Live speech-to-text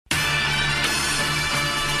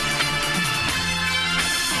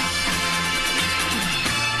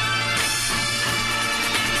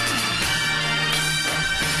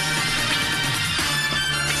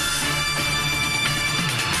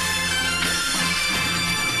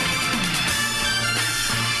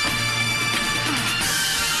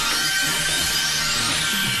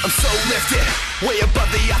lifted, way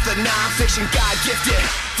above the other non-fiction God gifted.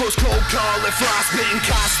 Flows cold calling, frostbitten,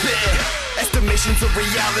 spitting. Estimations of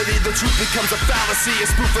reality, the truth becomes a fallacy. A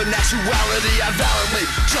spoof of actuality, I valiantly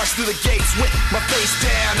charge through the gates with my face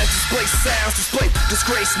down and display sounds, display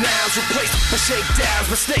disgrace nouns, replaced by shakedowns,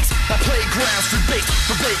 mistakes, my playgrounds, free bait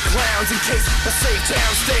for bait clowns. In case I save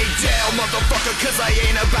town, stay down, motherfucker, cause I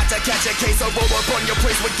ain't about to catch a case. I'll roll up on your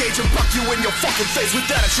place with gauge and buck you in your fucking face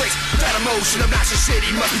without a trace, without emotion. I'm not your shit,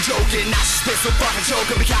 he must be joking, not your spit, so fucking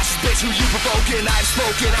joking. Be cautious, bitch, who you provoking? I've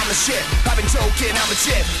spoken, I'm the shit, I've been joking, I'm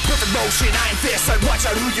legit, perfect motion. I ain't fierce, I'd watch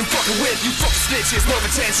out who you fucking with. You fucking snitches, love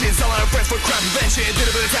attention, selling our friends for crime prevention. Did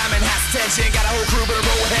a bit of time and half attention, got a whole crew but a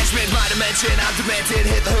row of henchmen. My dimension, I'm demented,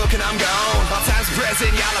 hit the hook and I'm gone. All times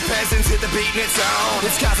present, y'all are peasants, hit the beat and it's on.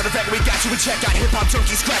 It's cause of the fact we got you in check. Got hip-hop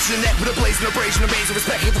junkies scratching the neck with a blazing abrasion, amazing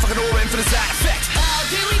respect. Hit the fucking orin for the side effect. How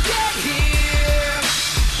did we get here?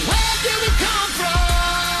 Where did we come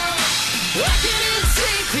from? I can't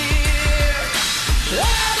see clear.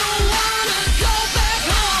 I don't wanna go back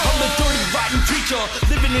home. I'm a dirty, rotten creature,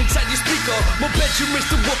 living inside your speaker. My bedroom is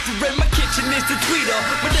the woofer and my kitchen is the tweeter.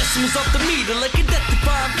 My decimal's off the meter like a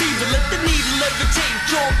death-defying fever. Let the needle levitate,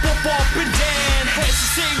 jump up and down. Ask the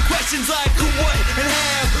same questions like who, what, and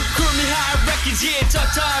how. Currently high records, yeah, it's our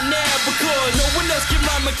time now. Because no one else can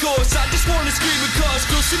rhyme my course. I just wanna scream because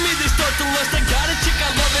girls to me they start to lust. I got a chick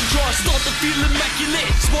I love and trust. Start to feel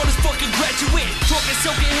immaculate, smart as fucking graduate. Talk and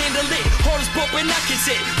so can handle it, hard as bumping I can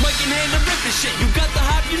sit. Mike can handle ripping shit. You got the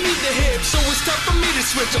hype, you need the hip. So it's time for me to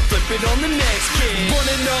switch. I'll flip it on the next kid.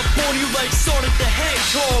 Running up on you like Sonic the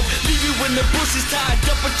Hedgehog. Leave you when the bush is tied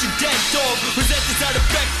up at your dead dog. Resent the side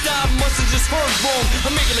effect, I must have just heard wrong.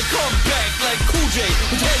 I'm making a comeback like Cool J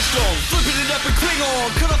with Headstrong. Flipping it up and Klingon.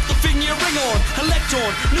 Cut off the finger ring on.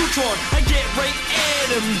 Electron, neutron, I get right at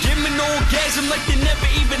him. Give me an orgasm like they never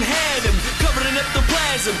even had him. Covering up the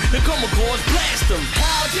plasm, the coma cores blast them.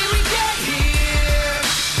 How did we get here?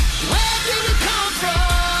 Where did we come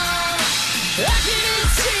from? I can't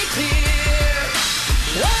see clear.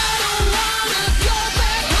 I don't wanna go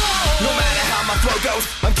back home. No matter how my flow goes,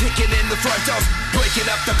 I'm kicking in the front doors,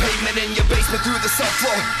 breaking up the pavement in your basement through the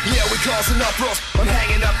subfloor. Yeah, we causing uproars. I'm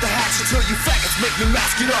hanging up the hatch until you faggots make me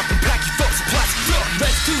mask it up and pack your folks in plastic up.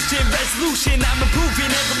 Restitution, resolution, I'm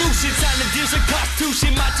improving evolution. Signing deals like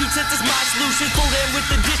prostitution. My 2 cents is my solution. Throw them with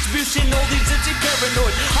the distribution. All these empty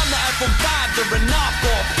paranoid. I'm the iPhone 5, they're a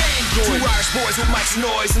knockoff Android. 2 Irish boys with mics and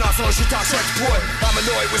noise, and also shit talk straight deployed. I'm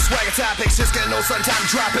annoyed with swagger topics, just getting no sun time to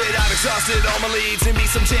drop it. I'm exhausted, all my leads, and me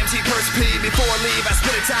some GMT perspeed. Before I leave, I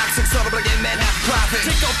spit it toxic, son of a again, man, half profit.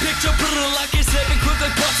 Take a picture, put it like it's heaven. Quick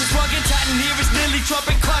like buses, rockin' titan here. It's nearly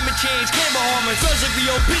trumpet. Climate change, camera harmons. Buzz like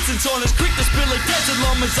Rio Pistons on us. Quick to spill like desert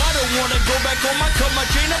llamas. I don't wanna go back home. I cut my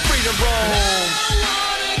chain, I'm free to roam.